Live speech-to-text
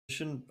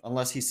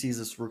unless he sees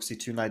this rook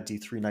c2, knight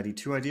d3, knight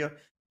e2 idea.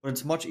 But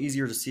it's much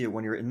easier to see it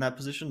when you're in that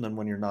position than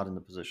when you're not in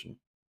the position.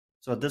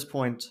 So at this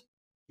point,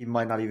 he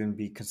might not even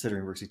be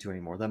considering rook c2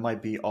 anymore. That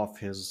might be off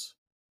his,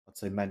 let's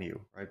say, menu,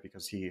 right?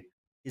 Because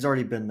he's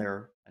already been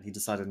there and he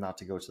decided not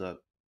to go to that.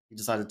 He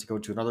decided to go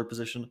to another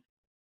position.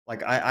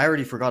 Like I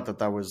already forgot that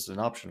that was an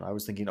option. I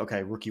was thinking,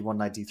 okay, rook e1,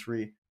 knight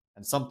d3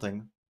 and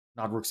something,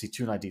 not rook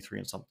c2, knight d3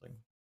 and something.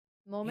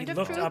 He Moment of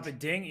looked up truth. at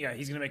Ding. Yeah,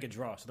 he's gonna make a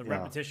draw. So the Yeah.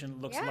 repetition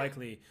looks Yeah.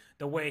 likely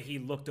the way he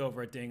looked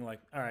over at Ding.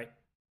 Like, all right,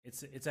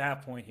 it's a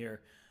half point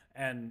here,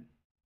 and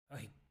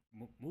he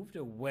moved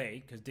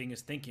away because Ding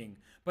is thinking.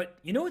 But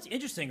you know what's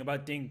interesting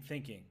about Ding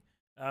thinking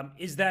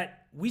is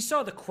that we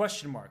saw the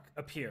question mark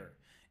appear,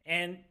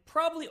 and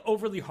probably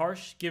overly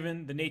harsh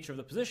given the nature of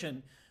the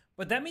position.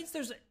 But that means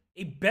there's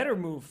a better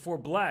move for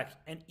Black,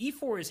 and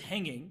e4 is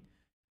hanging.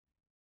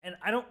 And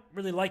I don't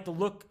really like the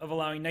look of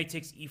allowing knight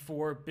takes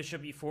e4,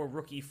 bishop e4,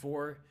 rook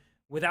e4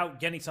 without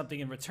getting something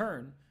in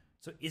return.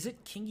 So is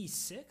it king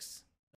e6?